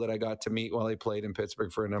people that I got to meet while I played in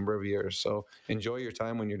Pittsburgh for a number of years. So enjoy your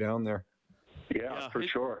time when you're down there. Yeah, for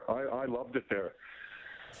sure. I loved it there.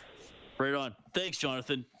 Right on. Thanks,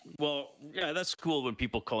 Jonathan. Well, yeah, that's cool when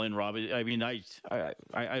people call in, Rob. I mean,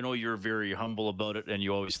 I know you're very humble about it, and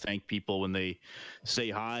you always thank people when they say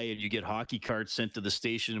hi, and you get hockey cards sent to the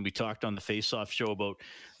station. And we talked on the Face-Off show about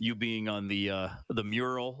you being on the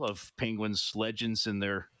mural of Penguins legends in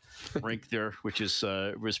their rink there, which is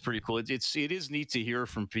was pretty cool. It is neat to hear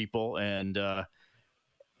from people, and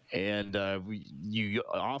you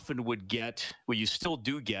often would get, well, you still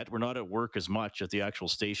do get, we're not at work as much at the actual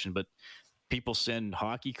station, but people send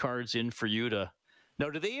hockey cards in for you to. Now,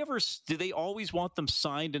 do they always want them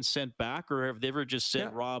signed and sent back, or have they ever just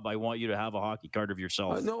said, Rob, I want you to have a hockey card of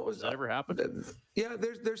yourself? No, does that ever happen? Yeah,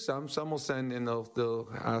 there's some will send, and they'll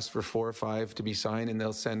ask for 4 or 5 to be signed, and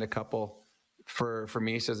they'll send a couple for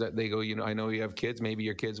me, says that they go, I know you have kids, maybe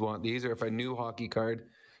your kids want these, or if a new hockey card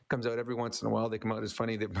comes out every once in a while, they come out. It's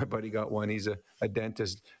funny that my buddy got one. He's a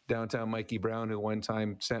dentist downtown, Mikey Brown, who one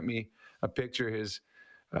time sent me a picture.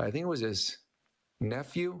 I think it was his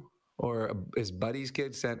nephew or his buddy's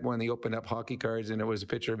kid sent one. He opened up hockey cards, and it was a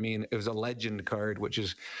picture of me, and it was a legend card, which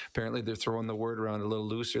is apparently they're throwing the word around a little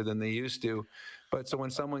looser than they used to. But so when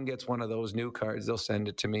someone gets one of those new cards, they'll send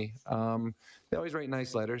it to me. They always write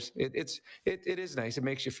nice letters. It is nice. It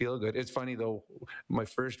makes you feel good. It's funny, though, my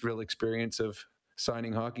first real experience of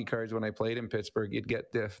signing hockey cards when I played in Pittsburgh, you'd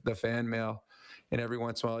get the fan mail, and every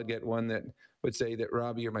once in a while I'd get one that would say that,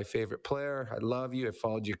 Robbie, you're my favorite player. I love you. I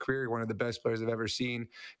followed your career. You're one of the best players I've ever seen.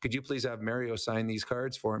 Could you please have Mario sign these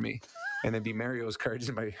cards for me? And there'd be Mario's cards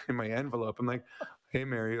in my envelope. I'm like, hey,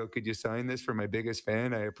 Mario, could you sign this for my biggest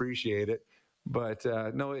fan? I appreciate it. But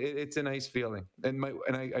no, it's a nice feeling. And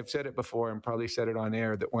I've said it before and probably said it on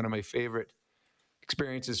air that one of my favorite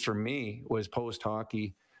experiences for me was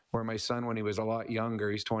post-hockey, where my son, when he was a lot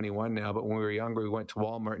younger, he's 21 now, but when we were younger, we went to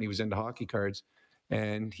Walmart and he was into hockey cards,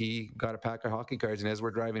 and he got a pack of hockey cards. And as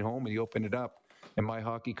we're driving home, and he opened it up, and my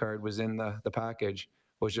hockey card was in the package.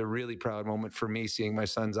 It was a really proud moment for me, seeing my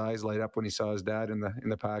son's eyes light up when he saw his dad in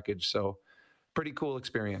the package. So pretty cool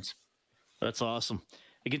experience. That's awesome.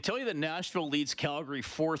 I can tell you that Nashville leads Calgary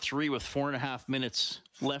 4-3 with 4.5 minutes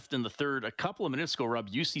left in the third. A couple of minutes ago, Rob,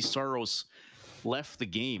 UC Saros left the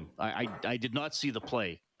game. I did not see the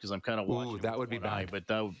play because I'm kind of watching. Ooh, that would be bad. But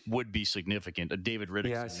that would be significant. David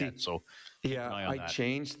Riddick's in net, so I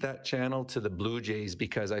changed that channel to the Blue Jays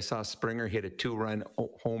because I saw Springer hit a 2-run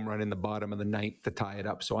home run in the bottom of the ninth to tie it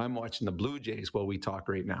up. So I'm watching the Blue Jays while we talk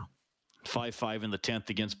right now. 5-5 in the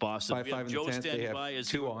 10th against Boston. 5-5 in the 10th. Standing by is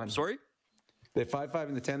 2 on. Sorry? They 5-5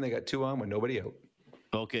 in the 10th. They got 2 on with nobody out.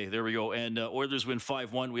 Okay, there we go. And Oilers win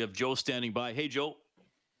 5-1. We have Joe standing by. Hey, Joe.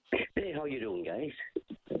 Hey, how you doing, guys?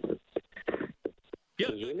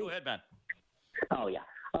 Yeah, go ahead, man. Oh, yeah.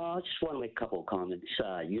 I just want to make a couple of comments.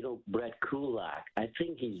 Brett Kulak, I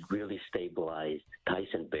think he's really stabilized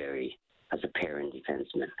Tyson Barrie as a pairing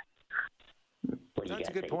defenseman. That's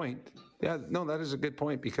a good point. Yeah, no, that is a good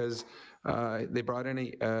point because they brought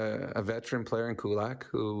in a veteran player in Kulak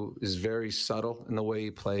who is very subtle in the way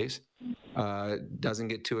he plays. Doesn't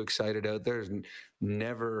get too excited out there. There's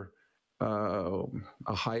never a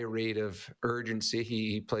high rate of urgency.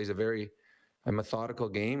 He plays a very methodical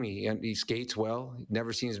game. He skates well. He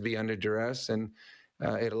never seems to be under duress, and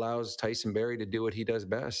it allows Tyson Barrie to do what he does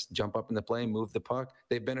best: jump up in the play, move the puck.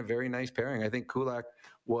 They've been a very nice pairing. I think Kulak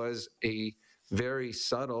was a very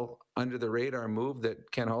subtle, under the radar move that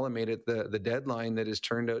Ken Holland made at the deadline that has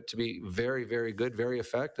turned out to be very, very good, very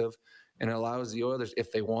effective, and allows the Oilers,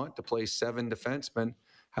 if they want, to play 7 defensemen,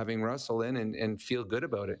 having Russell in and feel good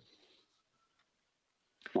about it.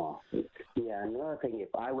 Well, yeah, another thing,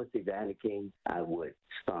 if I was Evander Kane, I would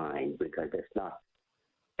sign because it's not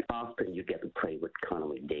often you get to play with Connor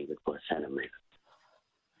McDavid for centerman.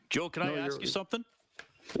 Joe, can I ask you something?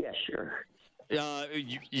 Yeah, sure.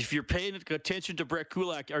 If you're paying attention to Brett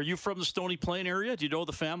Kulak, are you from the Stony Plain area? Do you know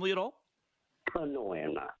the family at all? No, I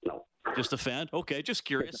am not. No. Just a fan? Okay, just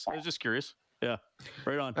curious. I was just curious. Yeah,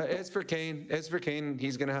 right on. As for Kane,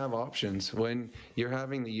 he's going to have options. When you're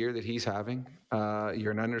having the year that he's having,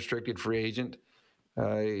 you're an unrestricted free agent.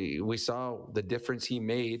 We saw the difference he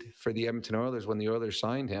made for the Edmonton Oilers when the Oilers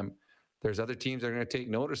signed him. There's other teams that are going to take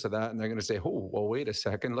notice of that, and they're going to say, "Oh, well, wait a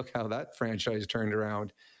second. Look how that franchise turned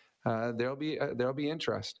around." There'll be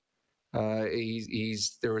interest.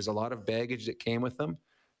 There was a lot of baggage that came with him.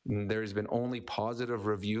 There's been only positive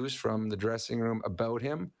reviews from the dressing room about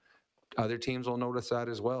him. Other teams will notice that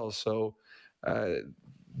as well. So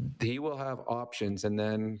he will have options, and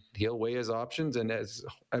then he'll weigh his options. And as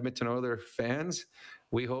Edmonton Oilers fans,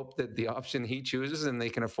 we hope that the option he chooses and they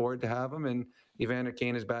can afford to have him, and Evander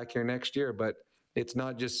Kane is back here next year. But it's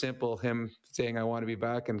not just simple him saying, "I want to be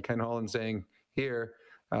back," and Ken Holland saying, "Here."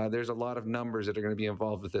 There's a lot of numbers that are going to be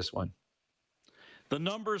involved with this one. The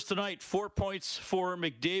numbers tonight: 4 points for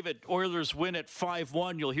McDavid. Oilers win at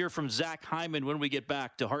 5-1. You'll hear from Zach Hyman when we get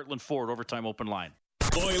back to Heartland Ford Overtime Open Line.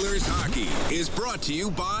 Oilers hockey is brought to you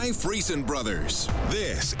by Friesen Brothers.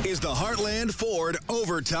 This is the Heartland Ford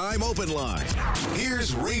Overtime Open Line.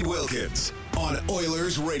 Here's Reed Wilkins on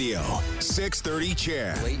Oilers Radio, 630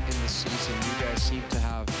 CHED. Late in the season, you guys seem to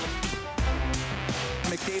have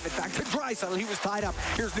McDavid back to Draisaitl. He was tied up.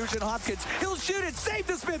 Here's Nugent Hopkins. He'll shoot it. Save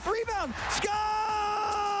the Smith. Rebound. Scores!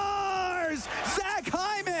 Zach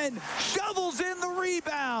Hyman shovels in the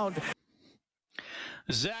rebound.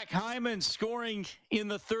 Zach Hyman scoring in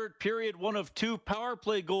the third period, one of 2 power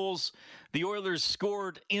play goals the Oilers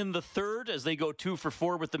scored in the third as they go 2 for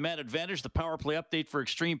 4 with the man advantage. The power play update for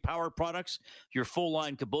Extreme Power Products, your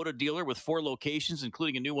full-line Kubota dealer with 4 locations,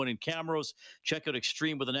 including a new one in Camrose. Check out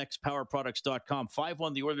Extreme with an X, powerproducts.com.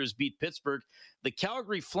 5-1, the Oilers beat Pittsburgh. The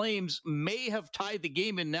Calgary Flames may have tied the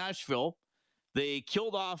game in Nashville. They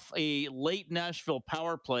killed off a late Nashville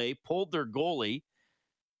power play, pulled their goalie,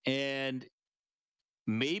 and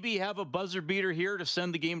maybe have a buzzer beater here to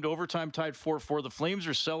send the game to overtime, tied 4-4. The Flames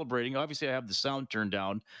are celebrating. Obviously, I have the sound turned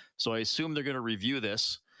down, so I assume they're going to review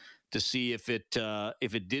this to see if it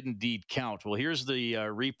did indeed count. Well, here's the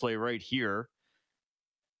replay right here.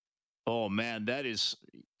 Oh man, that is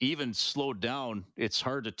even slowed down. It's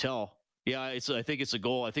hard to tell. Yeah, I think it's a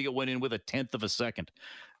goal. I think it went in with 1/10 of a second.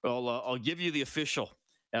 Well, I'll give you the official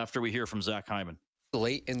after we hear from Zach Hyman.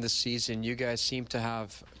 Late in the season, you guys seem to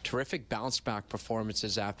have terrific bounce-back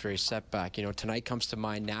performances after a setback. You know, tonight comes to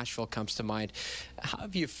mind, Nashville comes to mind. How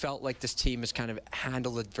have you felt like this team has kind of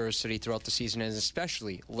handled adversity throughout the season, and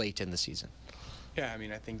especially late in the season? Yeah, I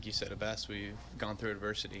mean, I think you said it best. We've gone through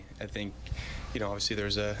adversity. I think, you know, obviously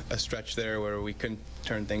there's a stretch there where we couldn't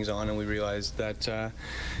turn things on, and we realized that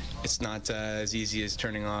it's not as easy as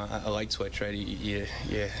turning on a light switch, right? You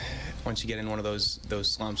once you get in one of those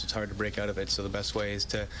slumps, it's hard to break out of it. So the best way is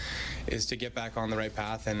to get back on the right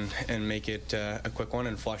path and make it a quick one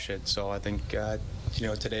and flush it. So I think, you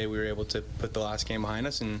know, today we were able to put the last game behind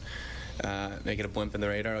us and make it a blimp in the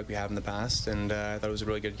radar like we have in the past, and I thought it was a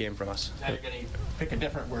really good game from us. Now you're going to pick a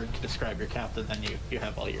different word to describe your captain than you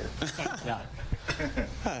have all year. Yeah.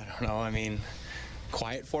 I don't know. I mean,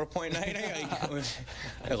 quiet 4-point night,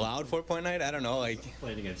 a loud 4-point night. I don't know. Like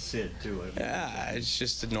playing against Sid too. Yeah, it's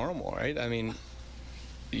just normal, right? I mean,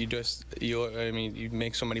 you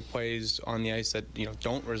make so many plays on the ice that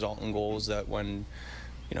don't result in goals that when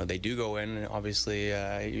they do go in, obviously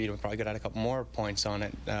you probably could add a couple more points on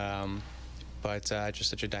it. But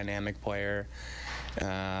just such a dynamic player.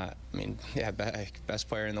 I mean, yeah, best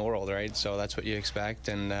player in the world, right? So that's what you expect,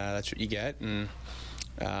 and that's what you get. And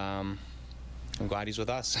I'm glad he's with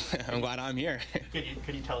us. I'm glad I'm here.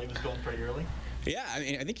 Could you tell he was going pretty early? Yeah, I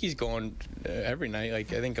mean, I think he's going every night.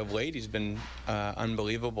 Like, I think of late he's been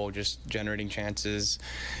unbelievable, just generating chances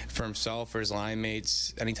for himself, for his line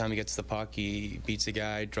mates. Anytime he gets the puck, he beats a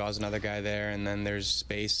guy, draws another guy there, and then there's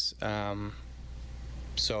space.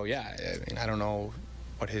 So yeah, I mean, I don't know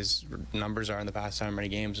what his numbers are in the past how many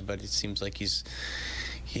games, but it seems like he's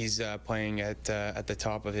playing at the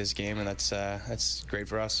top of his game, and that's great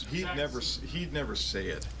for us. He'd never say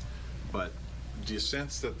it, but do you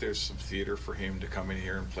sense that there's some theater for him to come in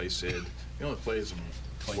here and play Sid? He only plays him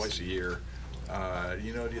twice a year. Do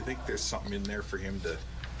you think there's something in there for him to?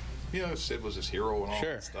 Sid was his hero and all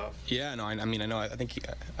that stuff. Yeah, no,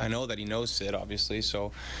 I know that he knows Sid, obviously.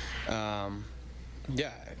 So,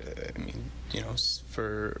 yeah, I mean,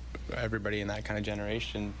 for everybody in that kind of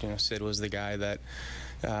generation, Sid was the guy that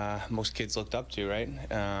most kids looked up to, right?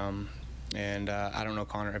 And I don't know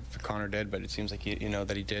if Connor did, but it seems like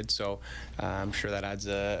that he did. So I'm sure that adds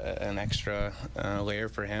an extra layer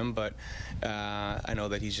for him. But I know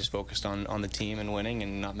that he's just focused on the team and winning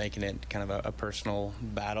and not making it kind of a personal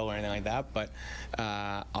battle or anything like that. But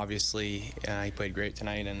obviously he played great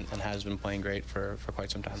tonight and has been playing great for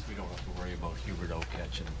quite some time. We don't have to worry about Huberdeau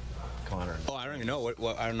catching Connor. Oh, I don't even know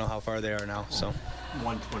I don't know how far they are now. So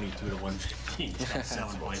 122 to 115.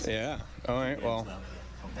 Sounds right. Yeah. All right. Well.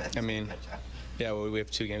 I mean, yeah, we have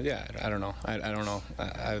 2 games. Yeah, I don't know. I don't know.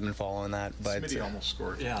 I haven't been following that. But Smitty almost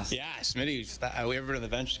scored. Yeah, Smitty. We ever in the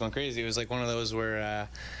bench was going crazy. It was like one of those where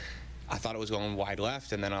I thought it was going wide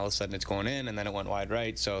left, and then all of a sudden it's going in, and then it went wide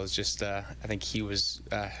right. So it was just, I think he was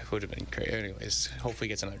would have been great. Anyways, hopefully he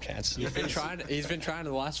gets another chance. He's been trying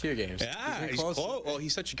the last few games. Yeah, he's close. Well,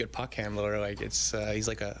 he's such a good puck handler. Like he's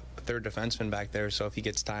like a third defenseman back there. So if he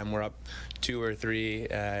gets time, we're up 2 or 3.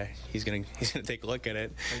 He's gonna take a look at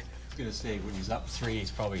it. I was gonna say when he's up 3,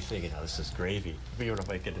 he's probably thinking, "Oh, this is gravy." Even if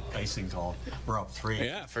I get an icing call, we're up 3.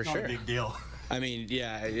 Yeah, for sure. Not a big deal. I mean,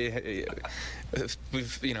 yeah,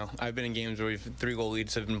 I've been in games where 3-goal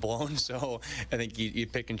leads have been blown, so I think you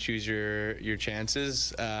pick and choose your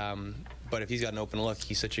chances. But if he's got an open look,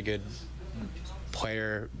 he's such a good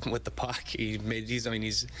player with the puck. He's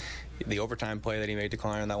the overtime play that he made to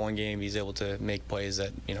Connor in that one game. He's able to make plays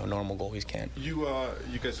that normal goalies can't. You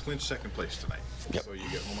guys clinched second place tonight, so you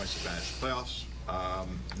get home ice advantage playoffs.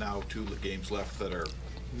 Now 2 games left that are,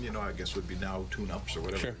 I guess would be now tune-ups or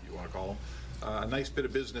whatever you want to call them. A nice bit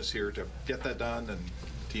of business here to get that done, and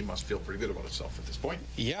the team must feel pretty good about itself at this point.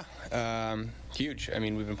 Yeah, huge. I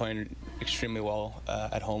mean, we've been playing extremely well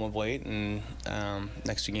at home of late, and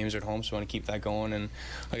next 2 games are at home, so we want to keep that going. And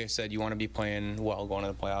like I said, you want to be playing well going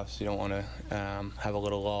to the playoffs. You don't want to have a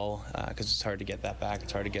little lull because it's hard to get that back.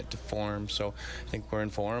 It's hard to get to form. So I think we're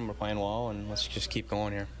in form. We're playing well, and let's just keep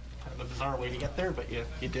going here. Kind of a bizarre way to get there, but you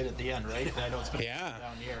did at the end, right? And I know it's been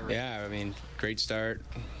down here, right? Yeah, I mean, great start,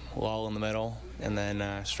 lull in the middle, and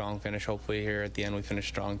then strong finish. Hopefully here at the end we finish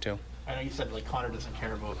strong too. I know you said Connor doesn't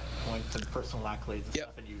care about points and personal accolades and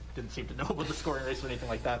stuff, and you didn't seem to know about the scoring race or anything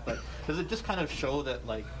like that. But does it just kind of show that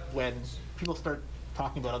when people start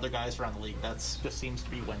talking about other guys around the league, that's just seems to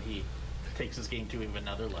be when he takes his game to even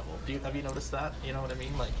another level? Have you noticed that? You know what I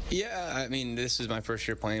mean? Yeah, I mean, this is my first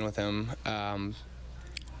year playing with him.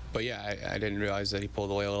 But yeah, I didn't realize that he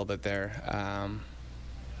pulled away a little bit there.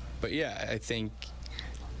 But yeah, I think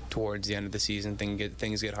towards the end of the season,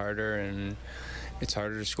 things get harder and it's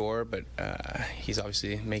harder to score. But he's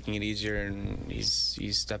obviously making it easier, and he's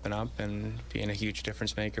stepping up and being a huge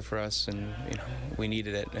difference maker for us. And we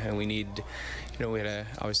needed it, and we had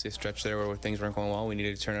obviously a stretch there where things weren't going well. We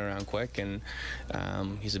needed to turn it around quick, and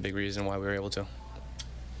he's a big reason why we were able to.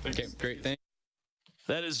 Okay, great, thanks.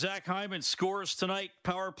 That is Zach Hyman scores tonight.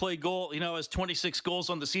 Power play goal. He now has 26 goals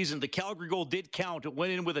on the season. The Calgary goal did count. It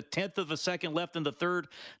went in with 1/10 of a second left in the third.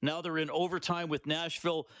 Now they're in overtime with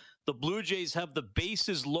Nashville. The Blue Jays have the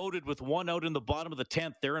bases loaded with 1 out in the bottom of the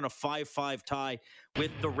 10th. They're in a 5-5 tie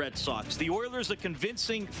with the Red Sox. The Oilers a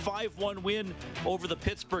convincing 5-1 win over the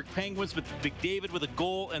Pittsburgh Penguins with McDavid with a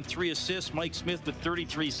goal and 3 assists. Mike Smith with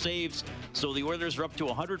 33 saves. So the Oilers are up to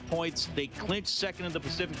 100 points. They clinch second in the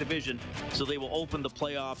Pacific Division, so they will open the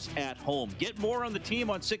playoffs at home. Get more on the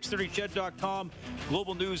team on 630ched.com,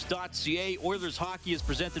 globalnews.ca. Oilers hockey is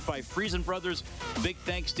presented by Friesen Brothers. Big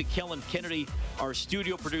thanks to Kellen Kennedy, our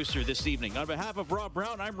studio producer this evening. On behalf of Rob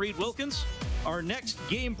Brown, I'm Reed Wilkins. Our next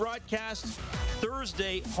game broadcast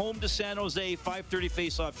Thursday, home to San Jose, 5:30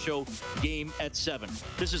 face-off show, game at 7.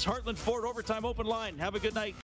 This is Heartland Ford Overtime Open Line. Have a good night.